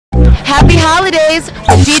Happy holidays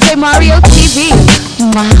from DJ Mario TV.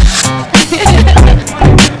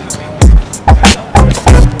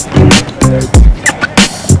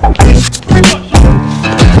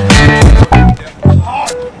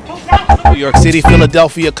 New York City,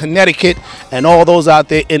 Philadelphia, Connecticut, and all those out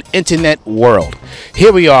there in internet world.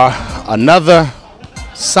 Here we are, another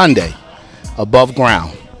Sunday above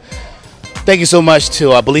ground. Thank you so much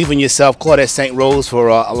to Believe in Yourself, Claudette St. Rose, for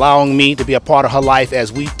allowing me to be a part of her life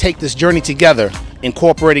as we take this journey together,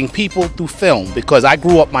 incorporating people through film, because I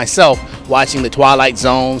grew up myself watching The Twilight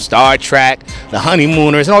Zone, Star Trek, The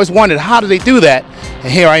Honeymooners, and I always wondered, how do they do that?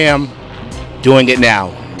 And here I am doing it now.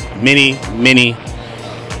 Many.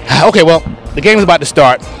 Okay, well, the game is about to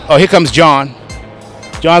start. Oh, here comes John.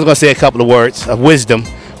 John's going to say a couple of words of wisdom.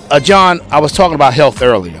 John, I was talking about health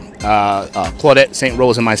earlier. Claudette St.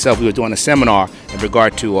 Rose and myself, we were doing a seminar in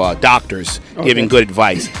regard to doctors giving good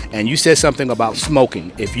advice. And you said something about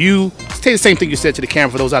smoking. If you say the same thing you said to the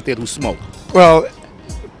camera for those out there who smoke. Well,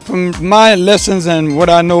 from my lessons and what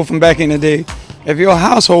I know from back in the day, if your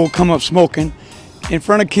household come up smoking in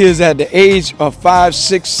front of kids at the age of 5,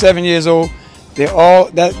 6, 7 years old, they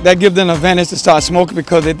all that gives them an advantage to start smoking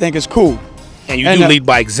because they think it's cool. And you do lead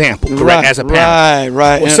by example, correct? Right, as a parent,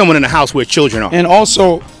 right. Or someone in the house where children are. And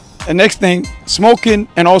also, the next thing, smoking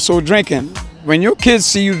and also drinking. When your kids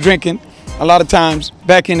see you drinking, a lot of times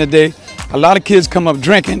back in the day, a lot of kids come up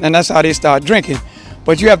drinking, and that's how they start drinking.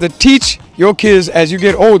 But you have to teach your kids as you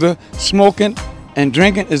get older, smoking and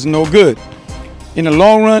drinking is no good. In the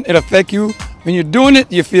long run, it affects you. When you're doing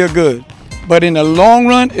it, you feel good. But in the long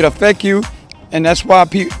run, it affects you. And that's why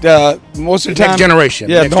people, most of the time, next generation,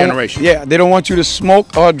 yeah, they don't want you to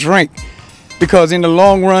smoke or drink, because in the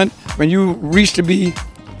long run, when you reach to be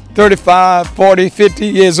 35, 40, 50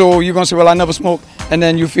 years old, you're gonna say, well, I never smoked, and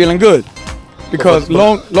then you're feeling good. Because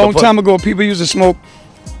long time ago, people used to smoke,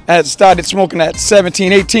 started smoking at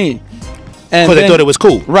 17, 18. Because they thought it was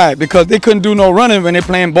cool. Right, because they couldn't do no running when they're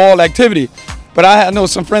playing ball activity. But I know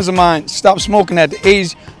some friends of mine stopped smoking at the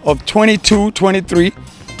age of 22, 23.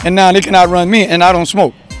 And now they can outrun me, and I don't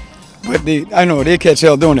smoke. But I know they catch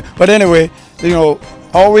hell doing it. But anyway,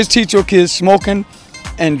 always teach your kids smoking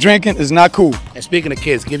and drinking is not cool. And speaking of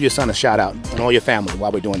kids, give your son a shout out and all your family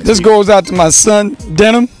while we're doing this. This goes out to my son,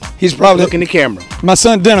 Denham. He's probably look in the camera. My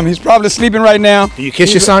son, Denham. He's probably sleeping right now. Do you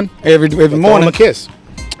kiss your son? Every morning. Throw him a kiss.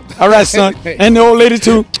 All right, son. And the old lady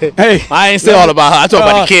too. Hey, I ain't say all about her. I talk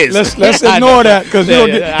about the kids. Let's ignore that, because he's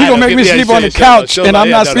gonna make me sleep on the couch, and I'm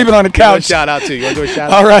not sleeping on the couch. Shout out to you. You want to do a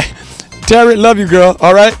shout out? All right, Terry, love you, girl.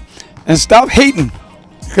 All right, and stop hating,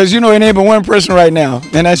 because it ain't but one person right now,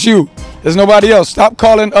 and that's you. There's nobody else. Stop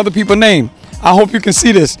calling other people names. I hope you can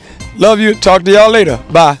see this. Love you. Talk to y'all later.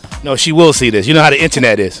 Bye. No, she will see this. You know how the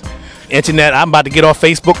internet is. Internet, I'm about to get off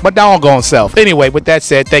Facebook, but doggone self. Anyway, with that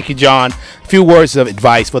said, thank you, John. A few words of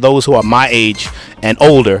advice for those who are my age and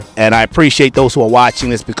older, and I appreciate those who are watching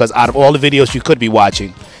this, because out of all the videos you could be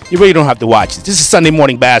watching, you really don't have to watch this. This is Sunday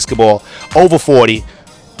morning basketball, over 40,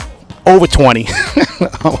 over 20.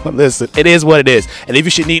 Listen, it is what it is. And if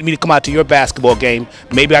you should need me to come out to your basketball game,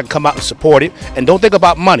 maybe I can come out and support it. And don't think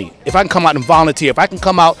about money. If I can come out and volunteer, if I can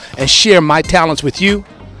come out and share my talents with you,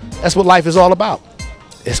 that's what life is all about.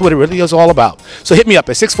 That's what it really is all about. So hit me up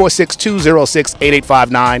at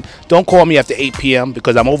 646-206-8859. Don't call me after 8 p.m.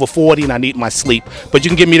 because I'm over 40 and I need my sleep. But you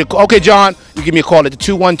can give me the call. Okay, John, you give me a call at the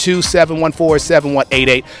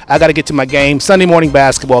 212-714-7188. I got to get to my game. Sunday morning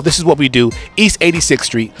basketball. This is what we do. East 86th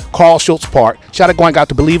Street, Carl Schultz Park. Shout out going out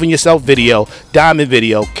to Believe in Yourself Video, Diamond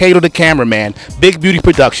Video, Kato the cameraman, Big Beauty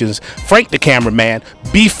Productions, Frank the cameraman,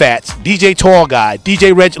 B-Fats, DJ Tall Guy,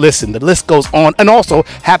 DJ Reg. Listen, the list goes on. And also,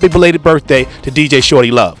 happy belated birthday to DJ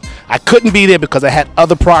Shorty Love. I couldn't be there because I had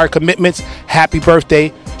other prior commitments. Happy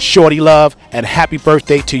birthday, Shorty Love, and happy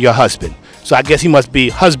birthday to your husband. So I guess he must be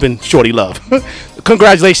husband Shorty Love.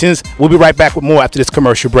 Congratulations. We'll be right back with more after this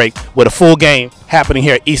commercial break with a full game happening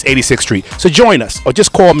here at East 86th Street. So join us or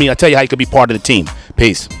just call me. I'll tell you how you can be part of the team.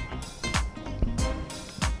 Peace.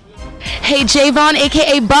 Hey, Javon,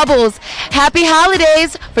 a.k.a. Bubbles. Happy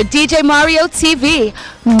holidays for DJ Mario TV.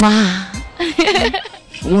 Mwah.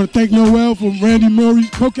 I want to thank Noel for Randy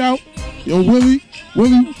Murray's cookout. Yo, Willie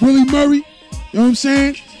Murray. You know what I'm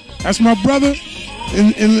saying? That's my brother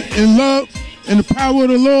in love and the power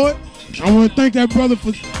of the Lord. I want to thank that brother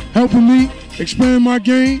for helping me expand my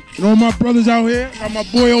game. And all my brothers out here. Got my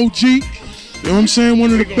boy OG. You know what I'm saying?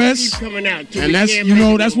 One of the best. And that's,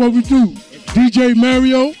 that's what we do. DJ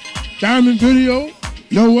Mario, Diamond Video,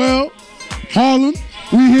 Noel, Harlem.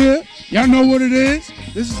 We here. Y'all know what it is.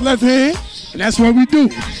 This is Left Hand. And that's what we do.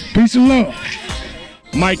 Peace and love.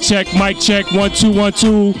 Mic check, 1 2 1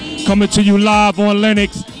 2. coming to you live on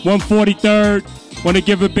Lennox, 143rd. Want to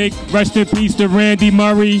give a big rest in peace to Randy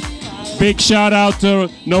Murray. Big shout out to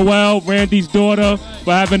Noelle, Randy's daughter,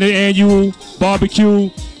 for having an annual barbecue.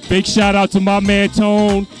 Big shout out to my man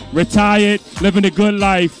Tone, retired, living a good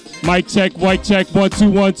life. Mic check, 1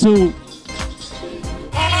 2 1 2.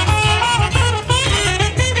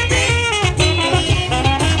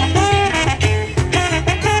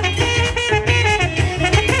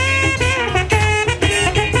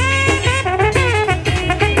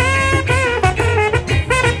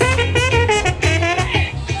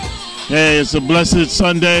 Hey, it's a blessed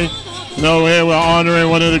Sunday. You know, here we're honoring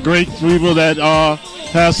one of the great people that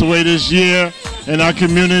passed away this year in our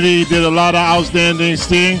community. Did a lot of outstanding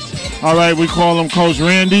things. All right, we call him Coach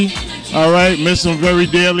Randy. All right, miss him very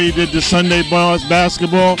dearly. Did the Sunday Bars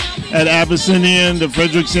basketball at Abyssinian, the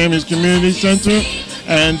Frederick Samuels Community Center.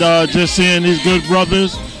 And just seeing these good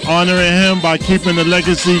brothers, honoring him by keeping the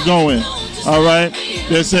legacy going. All right,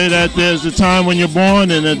 they say that there's a time when you're born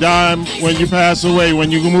and a time when you pass away, when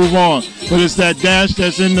you can move on. But it's that dash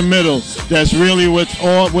that's in the middle that's really what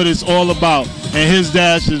it's all about. And his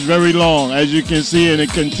dash is very long, as you can see, and it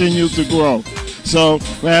continues to grow. So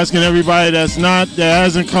we're asking everybody that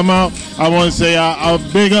hasn't come out, I want to say our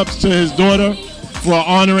big ups to his daughter for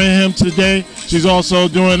honoring him today. She's also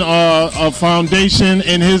doing a foundation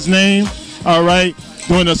in his name, all right,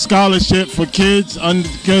 doing a scholarship for kids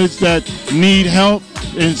that need help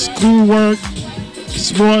in schoolwork,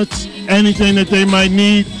 sports, anything that they might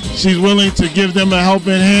need. She's willing to give them a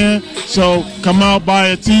helping hand. So come out, buy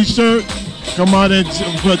a t-shirt, come out and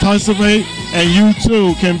participate, and you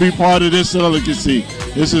too can be part of this legacy.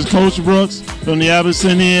 This is Coach Brooks from the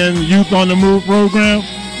Abyssinian Youth on the Move program.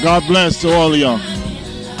 God bless to all of y'all.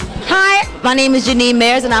 Hi, my name is Janine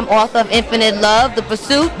Mayers, and I'm author of Infinite Love, The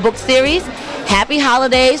Pursuit book series. Happy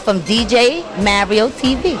holidays from DJ Mario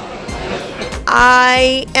TV.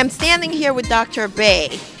 I am standing here with Dr.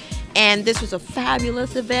 Bey, and this was a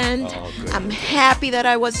fabulous event. I'm happy that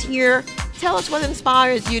I was here. Tell us what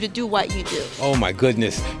inspires you to do what you do. Oh my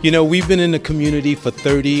goodness. You know, we've been in the community for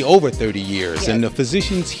over 30 years, and the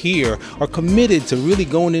physicians here are committed to really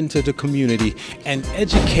going into the community and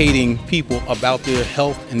educating people about their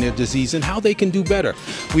health and their disease and how they can do better.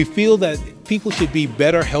 We feel that people should be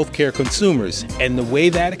better healthcare consumers, and the way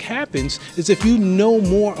that happens is if you know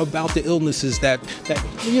more about the illnesses that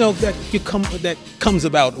comes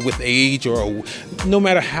about with age, or no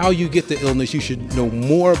matter how you get the illness, you should know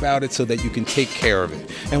more about it so that you can take care of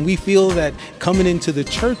it. And we feel that coming into the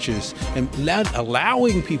churches and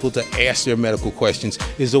allowing people to ask their medical questions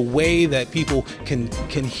is a way that people can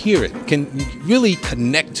hear it, can really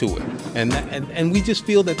connect to it, and we just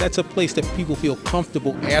feel that that's a place that people feel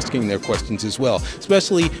comfortable asking their questions as well,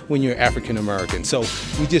 especially when you're African American. So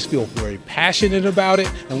we just feel very passionate about it,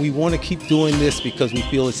 and we want to keep doing this because we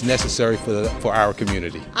feel it's necessary for our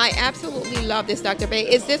community. I absolutely love this, Dr. Bey.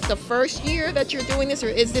 Is this the first year that you're doing this, or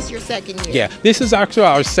is this your second year? Yeah, this is actually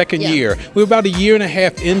our second year. We're about 1.5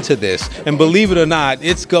 years into this, and believe it or not,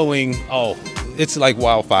 it's going, it's like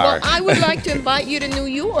wildfire. Well, I would like to invite you to New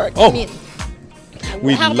York. Oh. I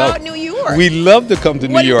mean, how about New York? We love to come to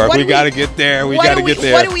New York. We got to get there. We got to get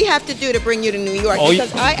there. What do we have to do to bring you to New York?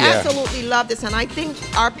 Because I absolutely love this, and I think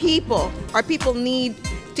our people need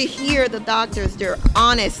to hear the doctors, their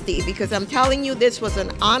honesty, because I'm telling you, this was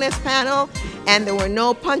an honest panel, and there were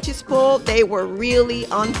no punches pulled. They were really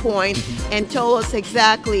on point and told us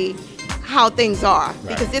exactly how things are,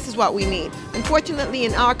 because this is what we need. Unfortunately,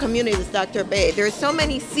 in our communities, Dr. Bey, there's so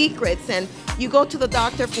many secrets, and you go to the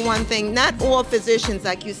doctor for one thing. Not all physicians,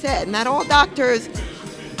 like you said, not all doctors.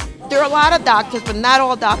 There are a lot of doctors, but not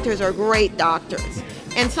all doctors are great doctors.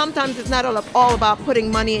 And sometimes it's not all about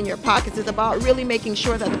putting money in your pockets. It's about really making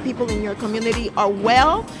sure that the people in your community are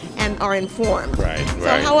well and are informed.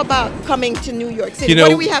 So how about coming to New York City? What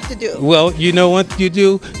do we have to do? Well, you know what you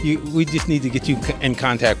do? We just need to get you in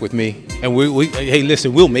contact with me. And hey,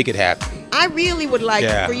 listen, we'll make it happen. I really would like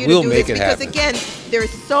for you to do this because, again,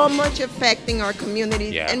 there's so much affecting our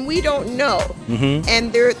communities, and we don't know.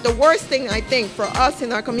 And the worst thing, I think, for us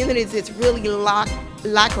in our communities is really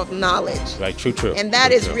lack of knowledge. Right, true. And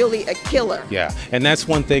that is really a killer. Yeah, and that's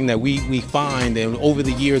one thing that we find, and over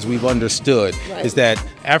the years we've understood, is that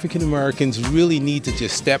African Americans really need to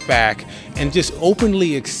just step back and just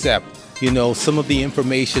openly accept you know, some of the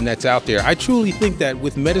information that's out there. I truly think that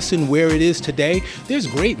with medicine where it is today, there's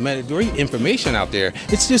great information out there.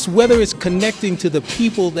 It's just whether it's connecting to the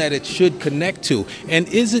people that it should connect to, and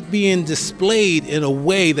is it being displayed in a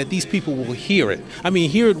way that these people will hear it. I mean,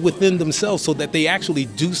 hear it within themselves so that they actually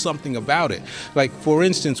do something about it. Like, for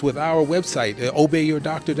instance, with our website,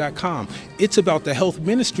 obeyyourdoctor.com, it's about the health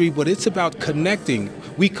ministry, but it's about connecting.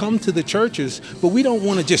 We come to the churches, but we don't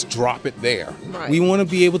want to just drop it there. Right. We want to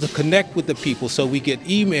be able to connect with the people, so we get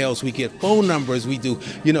emails, we get phone numbers, we do,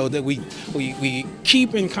 you know, that we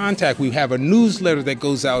keep in contact. We have a newsletter that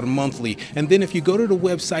goes out monthly, and then if you go to the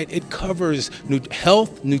website, it covers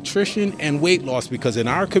health, nutrition, and weight loss, because in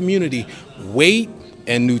our community, weight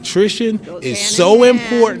and nutrition is so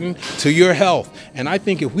important to your health. And I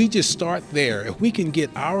think if we just start there, if we can get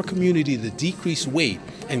our community to decrease weight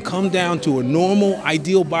and come down to a normal,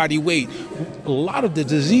 ideal body weight, a lot of the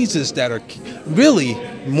diseases that are really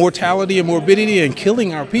mortality and morbidity and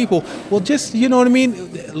killing our people will just, you know what I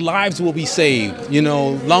mean? Lives will be saved, you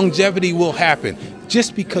know, longevity will happen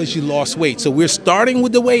just because you lost weight. So we're starting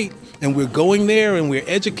with the weight, and we're going there and we're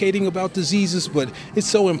educating about diseases, but it's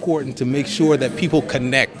so important to make sure that people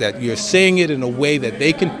connect, that you're saying it in a way that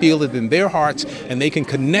they can feel it in their hearts and they can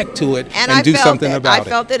connect to it and do something about it. I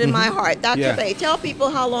felt it in my heart. Dr. Bay, tell people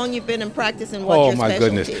how long you've been in practice and what's your specialty. Oh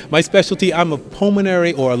my goodness. My specialty, I'm a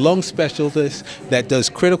pulmonary or a lung specialist that does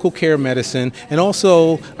critical care medicine, and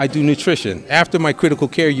also I do nutrition. After my critical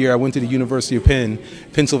care year, I went to the University of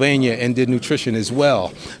Pennsylvania and did nutrition as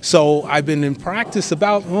well. So I've been in practice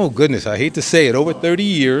about, oh goodness, I hate to say it, over 30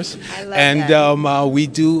 years. I love and that. We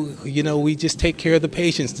do, you know, we just take care of the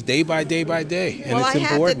patients day by day by day. And well, it's I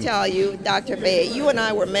important. have to tell you, Dr. Bay, you and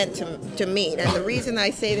I were meant to meet. And the reason I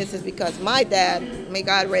say this is because my dad, may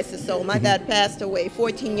God rest his soul, my dad passed away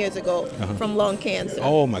 14 years ago from lung cancer.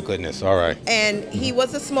 Oh my goodness, all right. And he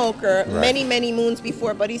was a smoker many moons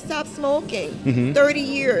before, but he stopped smoking 30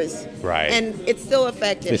 years. Right. And it still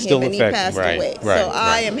affected It him, still and he affects- passed right, away. right, so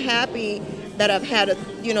I right. am happy that I've had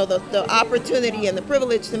the opportunity and the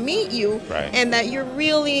privilege to meet you, Right. and that you're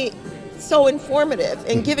really so informative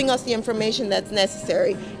in giving us the information that's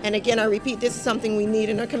necessary. And again, I repeat, this is something we need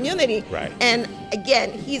in our community. Right. And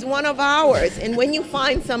again, he's one of ours. And when you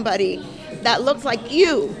find somebody that looks like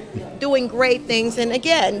you doing great things, and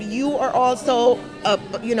again, you are also,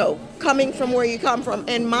 coming from where you come from.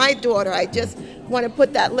 And my daughter, I just want to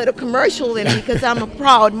put that little commercial in because I'm a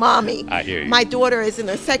proud mommy. I hear you. My daughter is in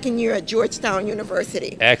her second year at Georgetown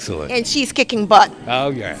University. Excellent. And she's kicking butt. Oh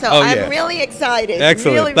yeah. So oh, I'm yeah. really excited.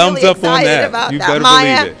 Excellent. Really, Thumbs really up on excited that. about You that. better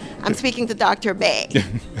Maya, believe it. I'm speaking to Dr. Bay.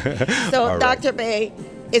 So, All right. Dr. Bay,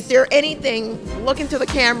 is there anything, look into the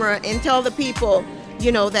camera and tell the people,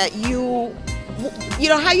 that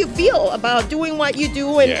how you feel about doing what you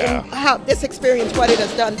do, and how this experience, what it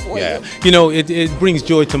has done for you. It brings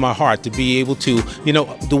joy to my heart to be able to,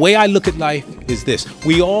 the way I look at life is this.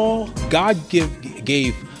 God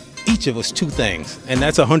gave each of us two things, and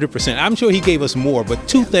that's 100%. I'm sure he gave us more, but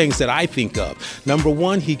two things that I think of. Number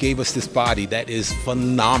one, he gave us this body that is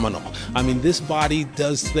phenomenal. I mean, this body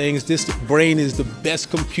does things. This brain is the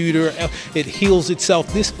best computer. It heals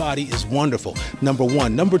itself. This body is wonderful, number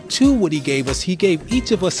one. Number two, what he gave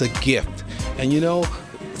each of us a gift. And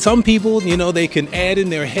some people, they can add in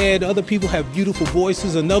their head. Other people have beautiful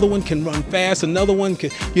voices. Another one can run fast. Another one can,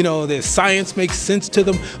 their science makes sense to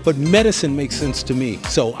them. But medicine makes sense to me.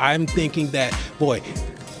 So I'm thinking that, boy,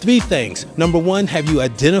 three things. Number one, have you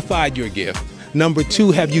identified your gift? Number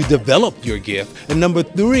two, have you developed your gift? And number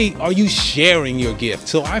three, are you sharing your gift?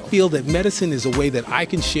 So I feel that medicine is a way that I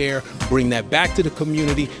can share, bring that back to the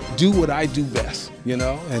community, do what I do best, and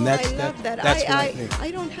that's I love that. That's what I think.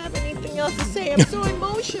 I don't have anything else to say. I'm so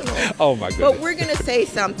emotional. Oh my goodness. But we're gonna say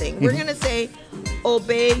something. We're gonna say,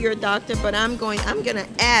 obey your doctor, but I'm gonna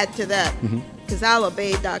add to that. Because I'll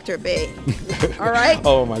obey Dr. Bay. All right?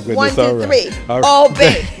 Oh my goodness. 1, 2, all right. 3. All right.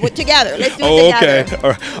 Obey. We're together. Let's do it together. Okay.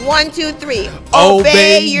 All right. 1, 2, 3.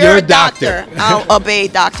 Obey your doctor. doctor. I'll obey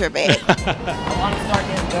Dr. Bay. I want to start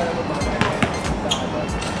getting better with my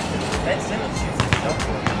Ben Simmons shoots his stuff.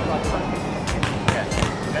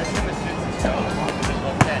 Ben Simmons shoots his stuff.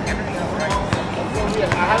 Everything else right.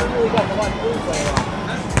 I haven't really got the one blue player on.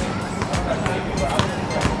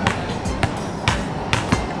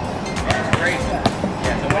 That's great.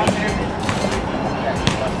 Yeah, so when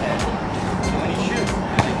you shoot,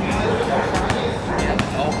 when you shoot,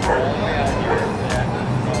 all the way out here.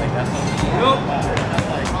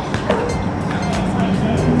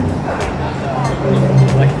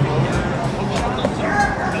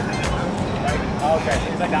 Okay,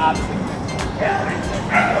 it's like the opposite. Yeah.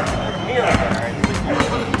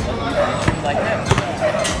 Like this.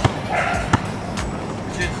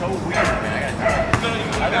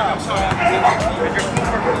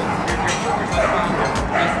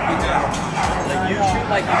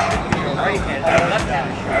 like you should be your right hand, your left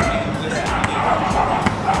hand is sure.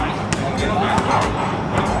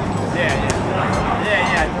 Yeah.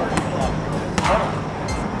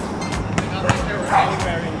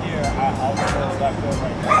 Anywhere in here, I'll go left or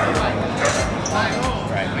right.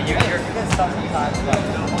 Right, but you're good stuff sometimes.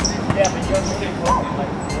 Yeah, but you're really close.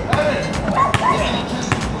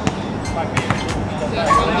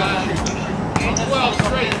 Well,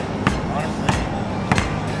 straight. Honestly,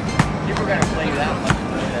 if we're gonna play that much,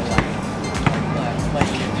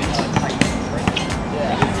 like you know, tight.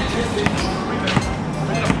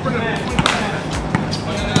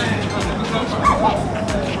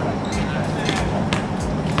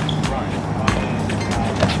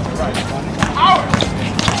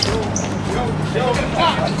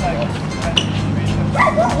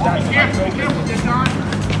 Careful, get Don.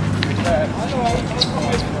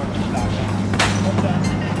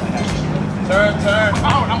 Turn.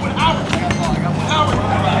 Howard, I'm with Howard. Howard.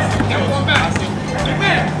 Never going back. Big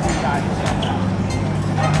man.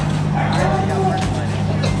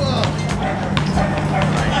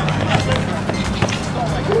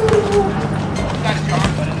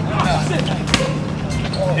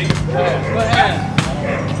 Go ahead.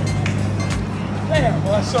 Damn,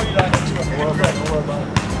 well, I saw you like that too. Don't worry about it.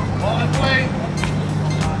 Ball in play.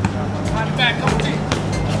 Behind the back, double team.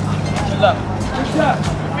 Good luck. Good shot.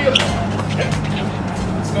 Feel it.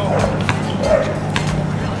 Let's go.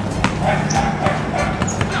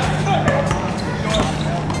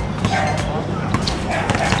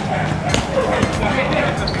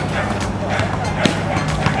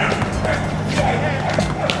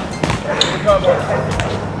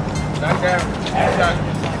 Knock down. Shot.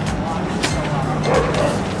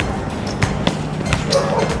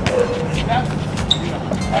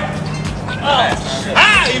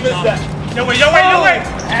 He missed that. Yo, wait.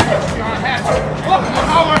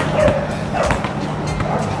 Howard.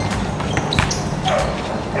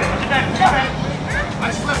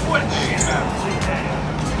 Nice left foot.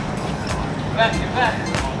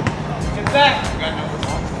 Get back.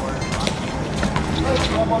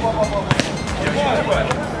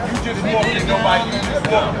 You just walked in, nobody. You just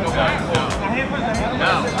walked in, nobody.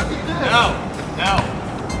 No.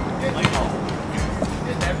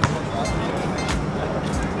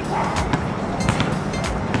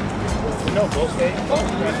 No, go skate. Around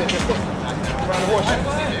the horse.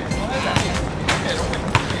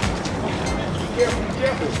 Be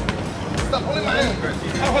careful. Stop holding my hand.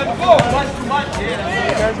 I heard the ball. That's too much.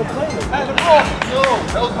 No,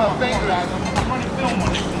 that was my fingers. I'm running film on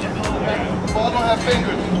it. The ball don't have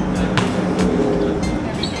fingers.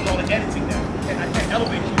 You do all the editing now. And I can't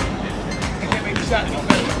elevate you. I can't make the shot any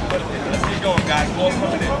better. Let's get going, guys. Ball's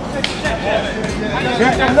coming in.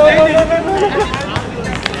 No.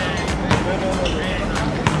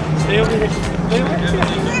 Stay over here.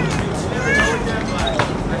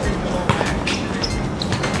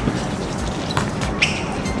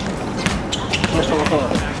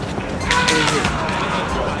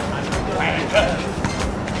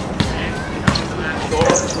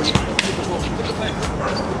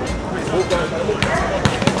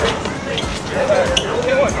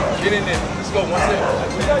 Get in there. Let's go. One second.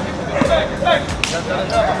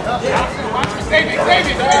 Save it.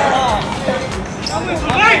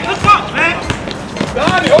 Hey, let's go, man.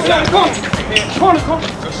 Got it. Over there, corner.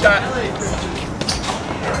 Good shot.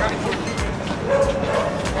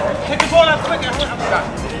 Take the ball out quick.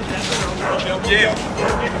 Yeah.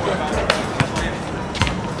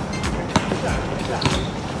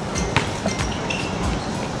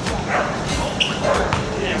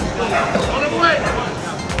 On the way.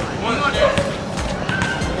 One more.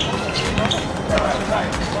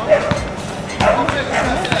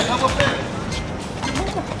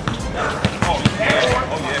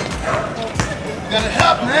 Gotta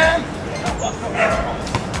help, man.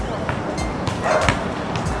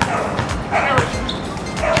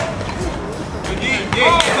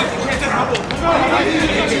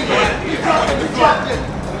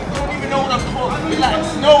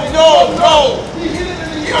 No.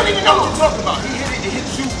 You don't even know what you're talking about. He hit it, it hit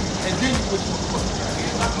you, and then you put your foot.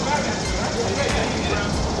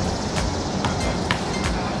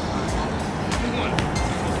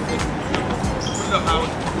 Put it up,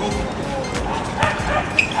 Howard. Go.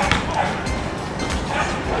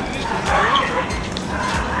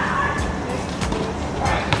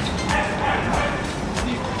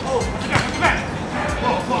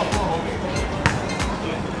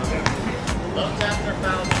 Love taps are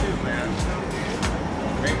fouled too, man.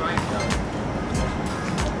 Great right stuff.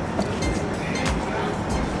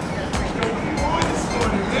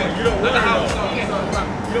 You don't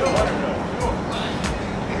want to know.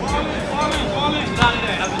 Fall in.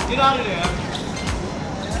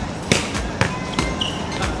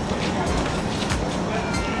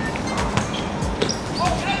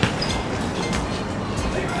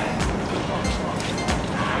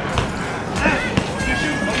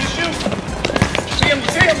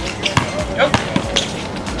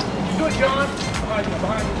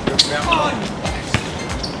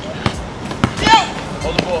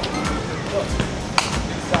 Hold the ball.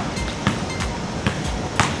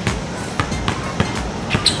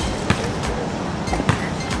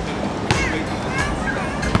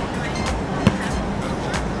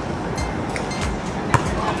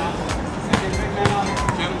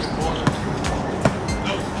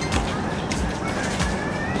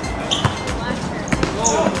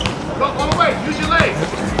 All the way. Use your legs.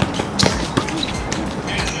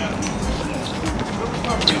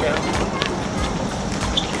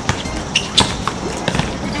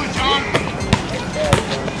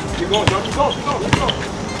 Keep going, John. Keep going. Keep going. Keep going.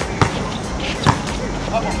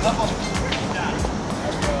 Up on.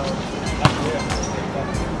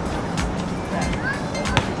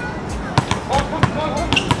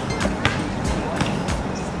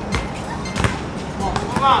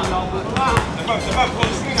 Come on, y'all. Come on. Step up. Pull the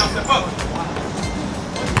swing out. Step up.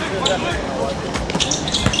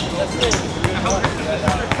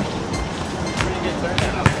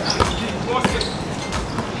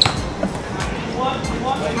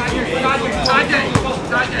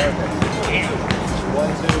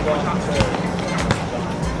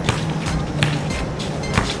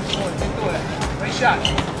 Nice shot.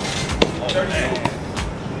 30.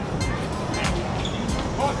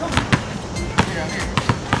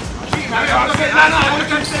 I want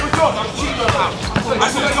to stay with yours. I'm cheating out.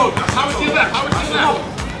 How would you left?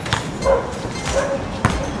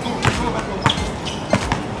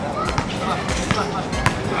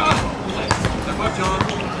 Step up, John.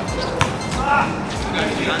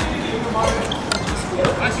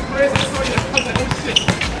 That's crazy. I saw you.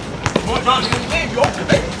 Come on, John. You open,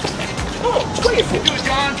 baby. Come on, swing it. Do it,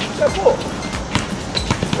 John. Step up.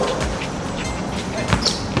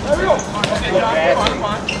 There we go. Okay, John. Come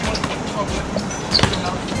on.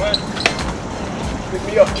 Pick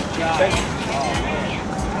me up. Thank you.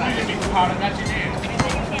 That's your hand.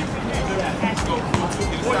 Let's go.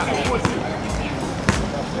 4-2.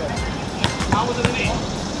 How was it in eight?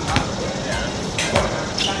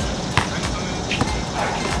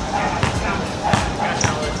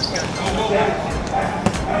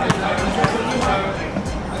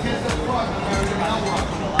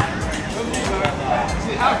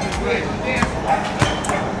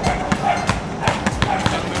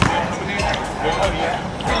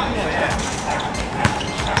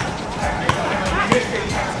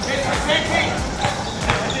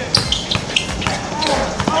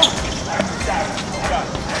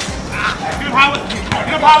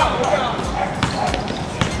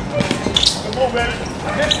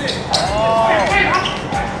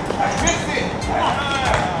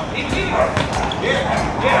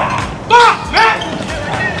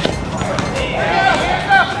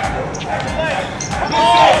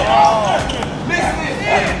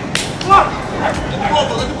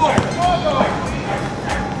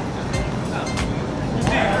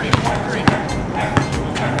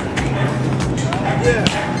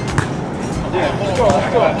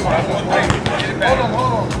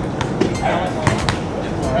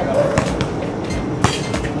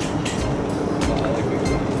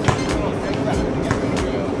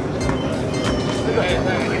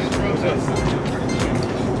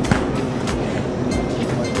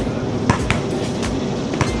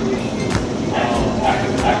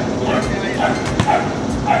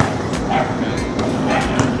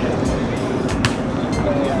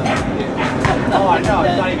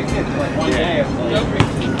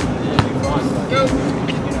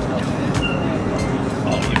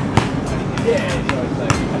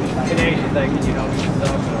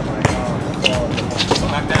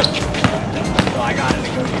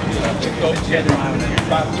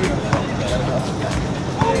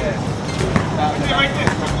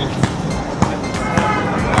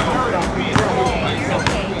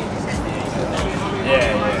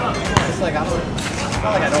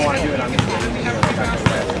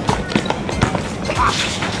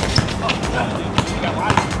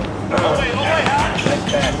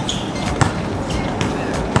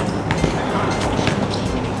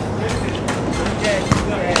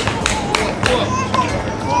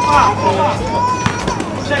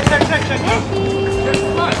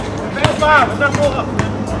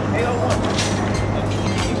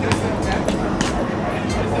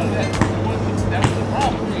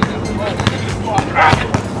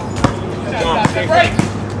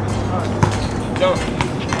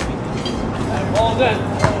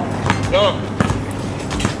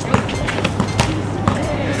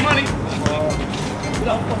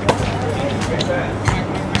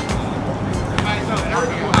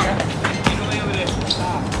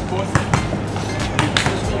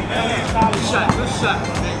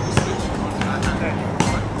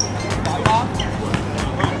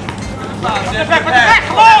 Come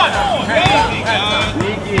on!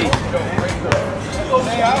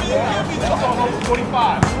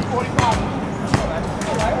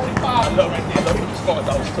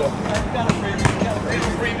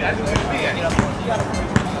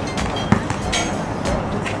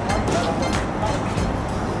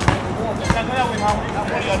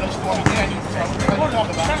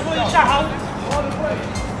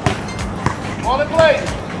 All in play.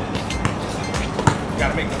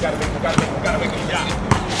 Gotta make it.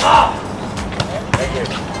 Ah! Thank you.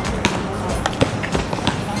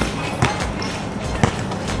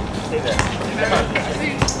 Stay there.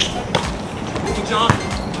 John.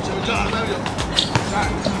 There we go.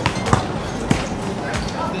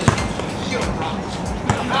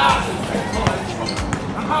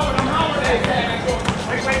 I'm Howard.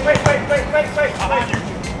 Wait. Behind you.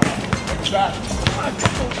 Back.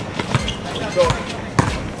 Go.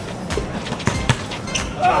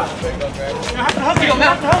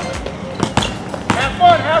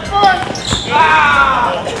 Have fun. Ah!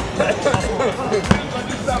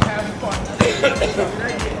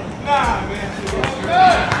 Nah, man.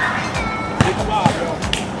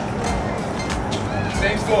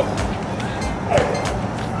 Same score.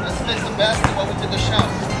 This is the best of what we did the show.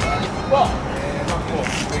 Well, man, my fault.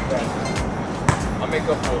 Big bad. I'll make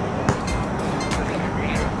up for it.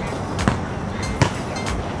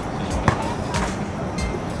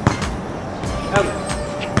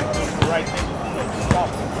 Right thing.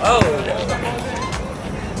 Oh.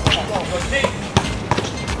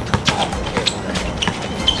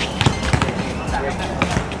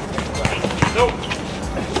 Nope.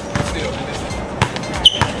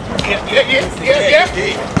 Yeah.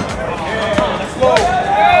 Let's go.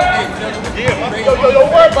 Yeah. Yo, don't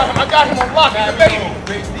worry about him. I got him on lock. He's a baby.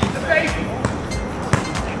 He's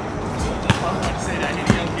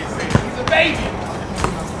a baby.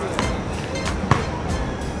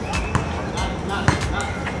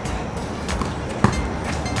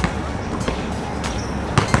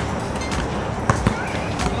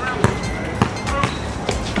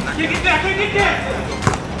 Get that!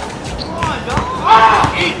 Come on, dog!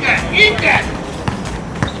 Ah! Eat that!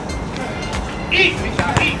 Eat!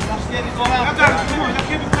 I'm scared to go out. Come on, y'all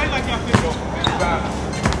can't be playing like y'all feel.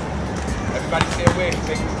 Everybody stay away.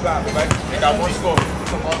 Take this drive, everybody. They got one score. You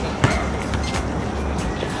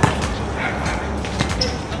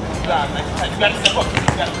gotta step up. You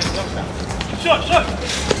gotta play the jump shot. Short.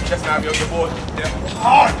 Just now, your boy. Yeah.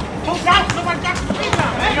 Hard. 2 shots. Nobody got the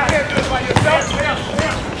rebound, man. You can't do it by yourself.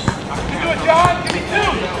 You do it, John. Give me 2.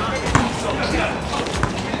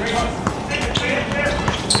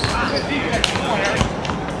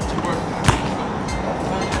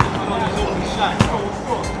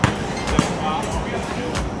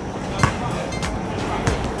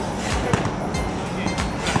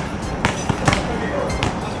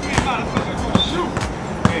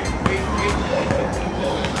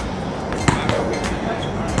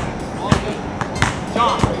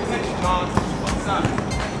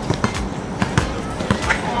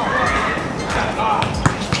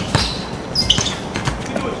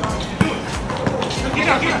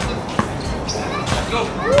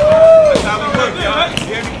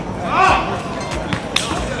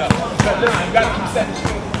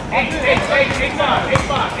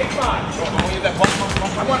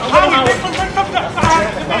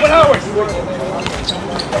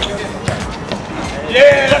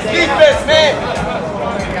 Yeah, that's defense, man.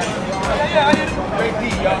 Great D,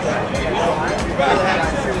 y'all.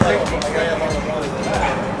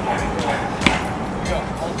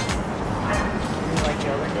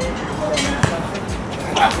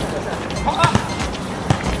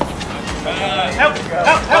 Help.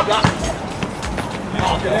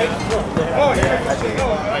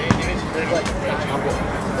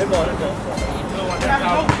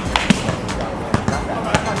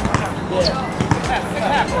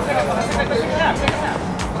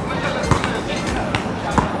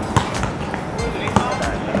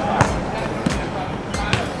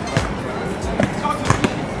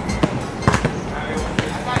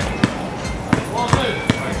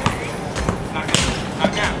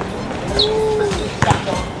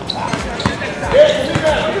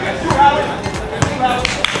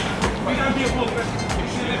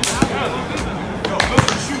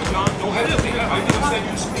 Don't hesitate. I just said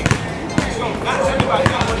you speak. So, not everybody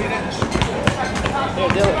got to look at that.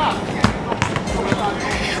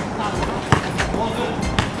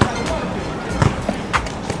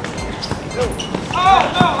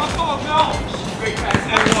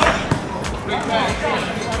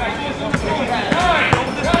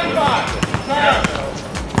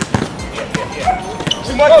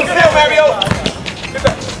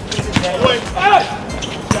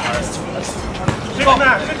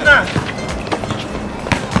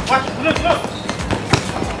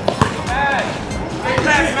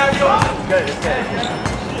 Good, it's good.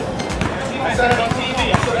 I saw that on TV.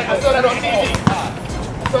 I saw that on TV.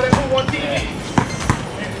 I saw that move on TV.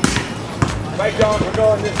 Right, John, we're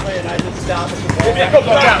going this way, and I just stopped. Yeah, go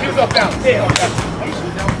down. You go down. Yeah,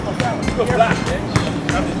 Go black, man.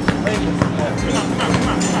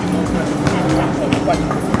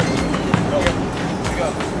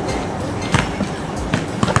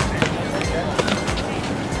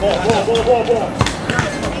 Ball.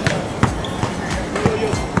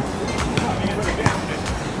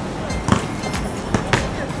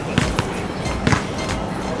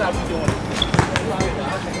 That's how we doing it.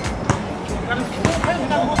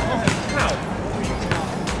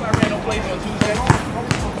 I ran no plays on Tuesday.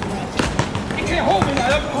 You can't hold me now.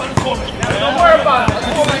 Don't worry about it.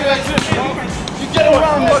 You get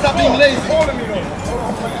around me. Stop being lazy. Holding me though.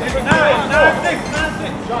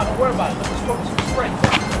 9-6. John, don't worry about it. Let's go straight.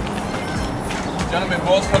 Gentlemen,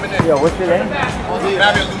 ball's coming in. Yo, what's your name?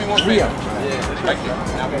 Fabio, do me one favor. Thank you.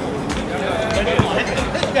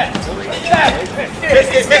 Hit that.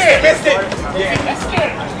 Missed it. Yeah, that's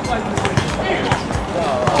it.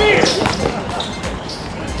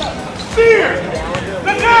 Steer!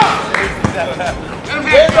 Let go!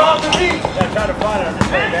 Hands off the knee! I'm trying to find it. I'm just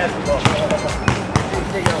playing basketball.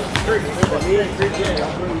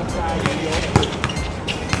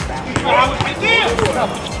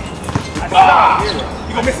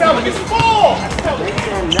 You gonna miss out on this ball!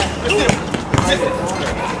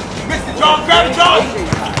 Missed it, John! Grab it, John!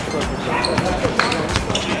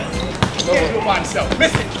 You can't do it by himself.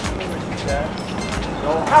 Missed it!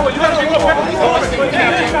 Howard, you gotta take up everything. You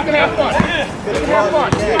can have fun. You can have fun.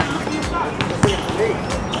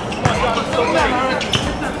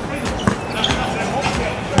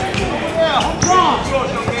 Yeah, hold on.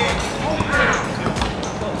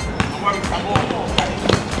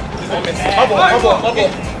 Bubble. I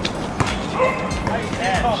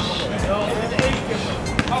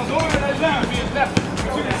was over that down, being left.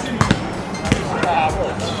 You didn't see me.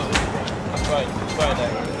 That's right.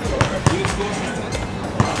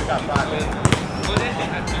 Got 5 minutes.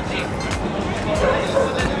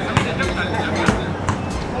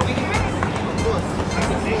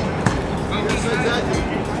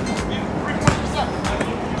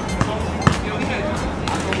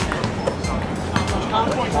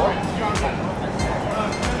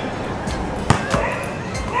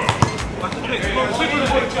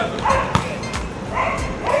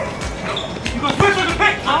 You gonna switch with the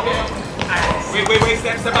pick? Wait,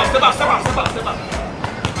 step out.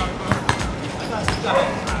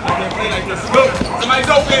 I can't play like this. Look, somebody's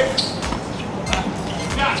open.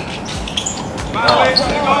 My way,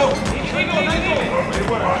 let go.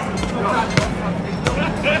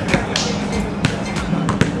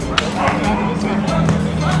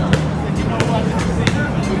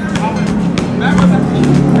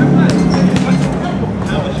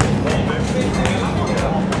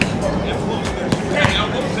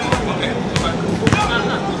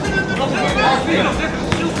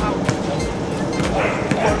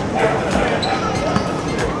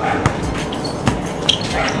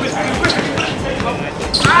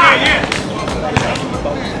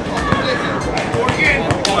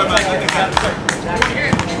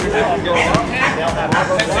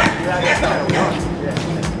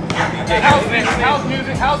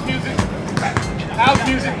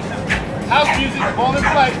 House music, ball in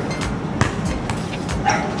play.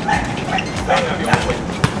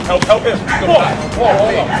 Help him. Ball,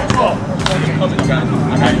 hold on.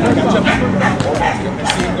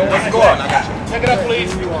 Check it up,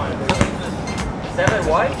 please. 7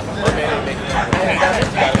 what?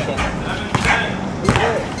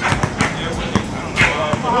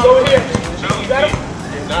 Who's over here? You got him?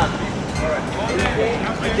 Nah.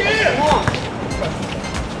 Yeah.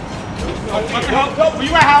 Help. Where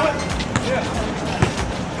you at, Howard?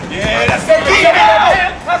 Yeah, that's it.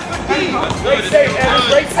 That's the key. Great save, Evan.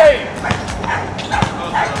 Great save.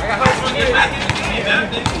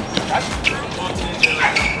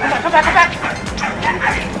 Come back.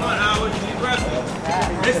 Come on, Howard.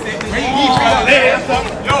 Missed it.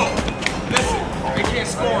 Yo, listen. They can't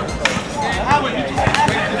score. Howard, you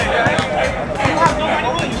have nobody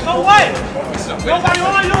on you. So what? Nobody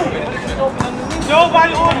on you.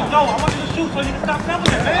 Nobody on you. No, I want you to shoot so you can stop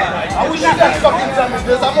doubling it, man. I wish you guys fucking tell me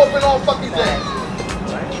this. I'm open all fucking day.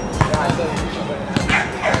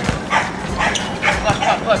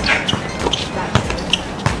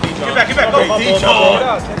 Get back. Go, D-John.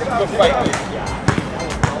 Good fight.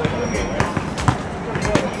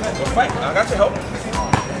 Good fight. I got your help.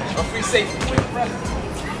 I'm free safety.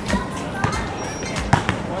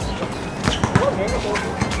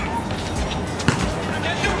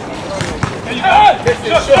 There you go.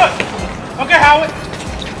 Okay, Howard.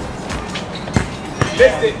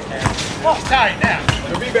 Missed it. He's tired now.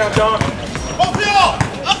 The rebound, John. Up and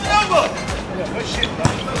over. Good shit, bro.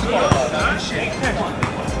 Good shit.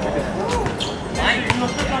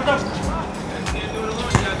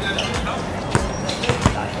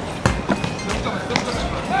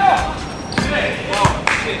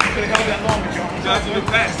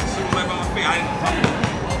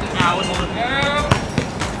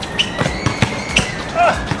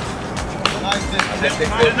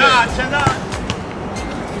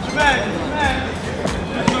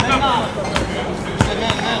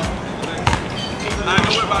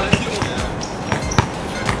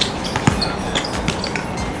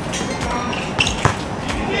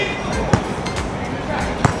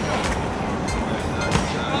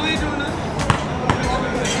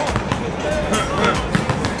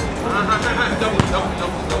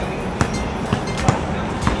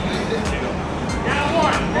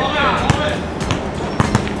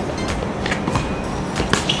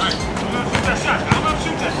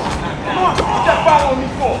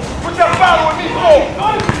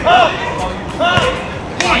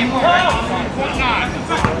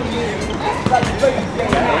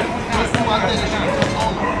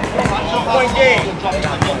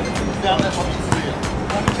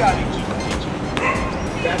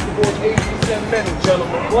 Basketball 87 minutes,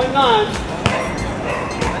 gentlemen. 1-9.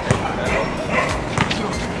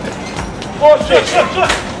 Oh, shit.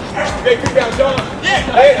 Hey, rebound, John. Yeah.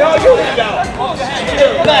 Hey, no, you hit it down. He hit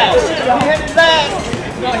it last.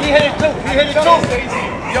 No, he hit it too. He hit it too. Yo,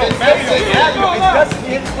 man, he hit it out.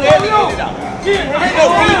 He hit it clear. He hit it out. He hit it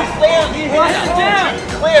down.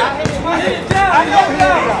 Clear. I hit it down. I know he hit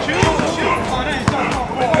it out. Shoot.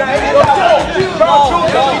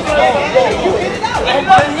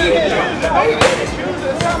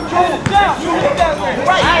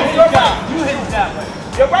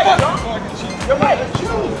 You're right, John. You're right.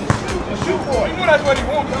 Shoot for it. You know that's what he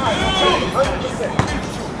wants. 100%.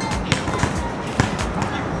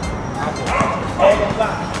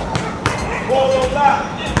 Ball on line.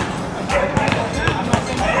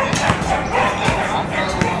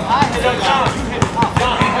 I hit it down. You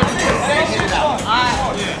hit it out.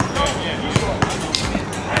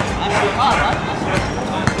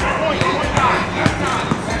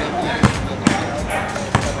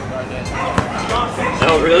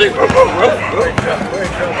 Oh, really? Great job.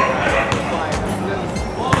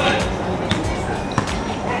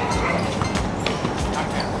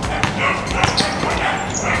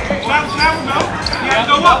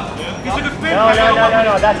 No.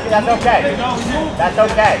 That's okay. That's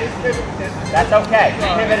okay. That's okay.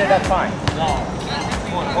 Pivoted. That's fine.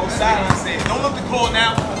 Hold silence. Don't look the call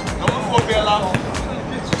now. Don't look for a bailout.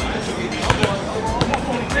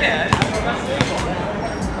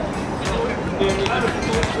 We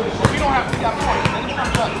don't have to get points.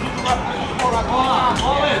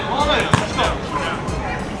 All in. Let's go.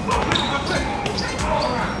 All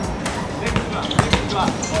around.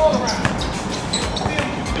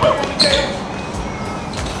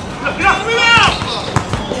 Get up,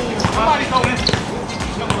 Somebody go in.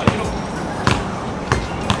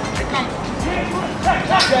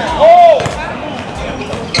 Oh!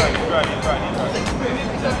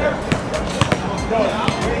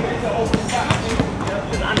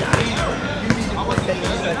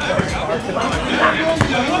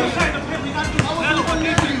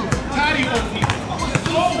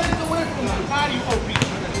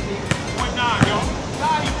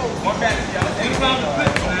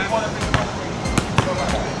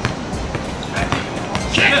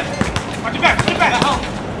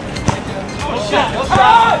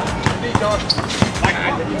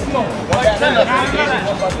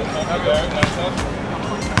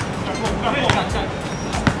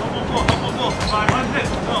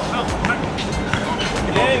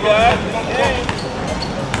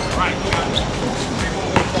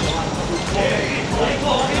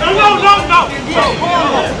 No.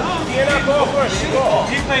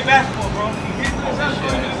 He played basketball, bro.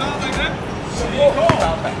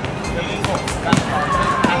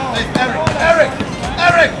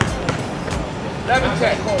 Eric!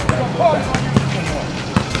 11-10. Ball's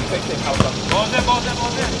there.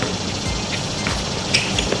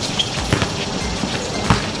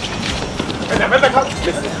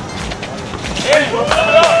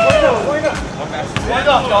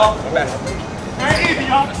 Easy,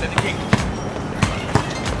 y'all.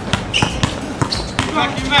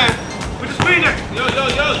 Back you, man. With the speed there. Yo.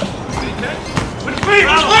 With the speed.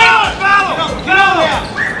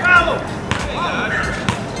 Follow.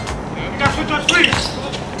 You got to switch on speed.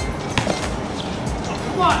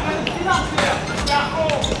 Come on, man. Get out there.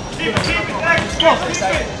 Keep it.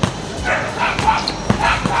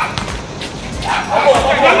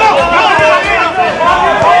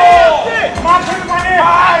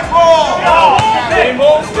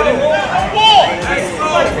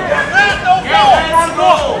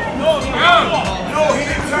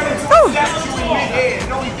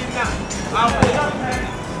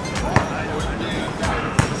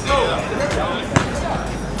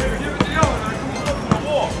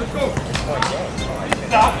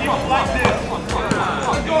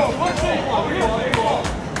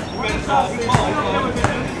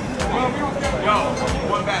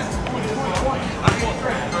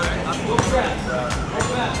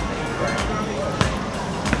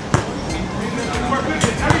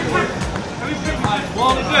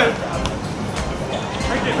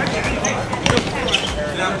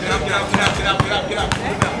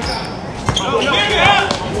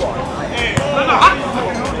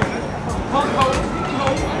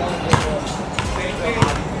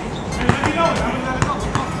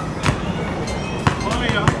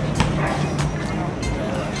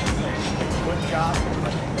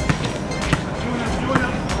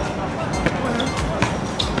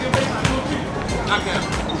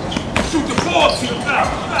 Shoot the ball to the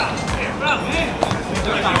foul.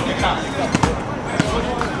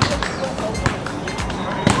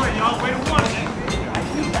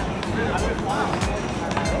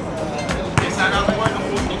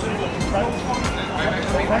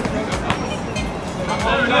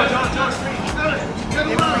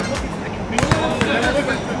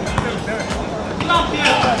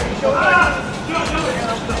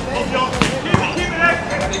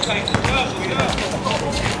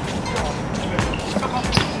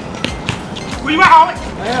 Quỳ vào hậu ấy.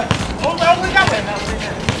 Ôi mày không có nhắc để nào.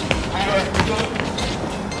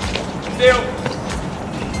 Tiêu.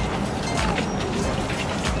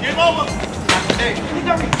 Kiếm ôm mà. Đây, đi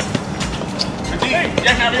đâu đi. Đi,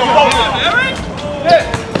 nhanh nào đi ôm. Đi.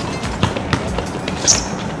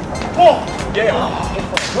 Oh, yeah.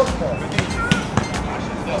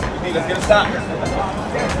 Let's get a stop.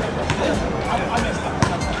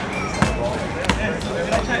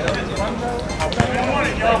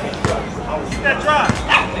 Keep that drive.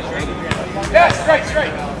 Yeah, straight.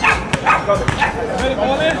 Ready,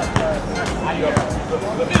 ball in.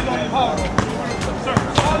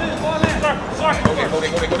 Circle. Okay,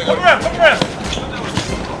 go around.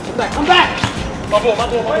 Come back. My ball.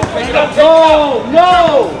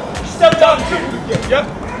 No. Step down two. Yep.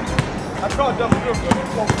 I caught double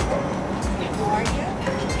dribble.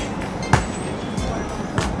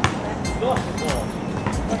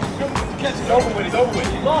 Catch it. Over with it.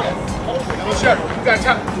 No shirt. You got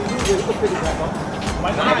top.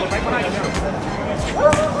 Right behind you.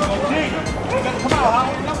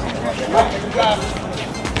 Come out, you got it.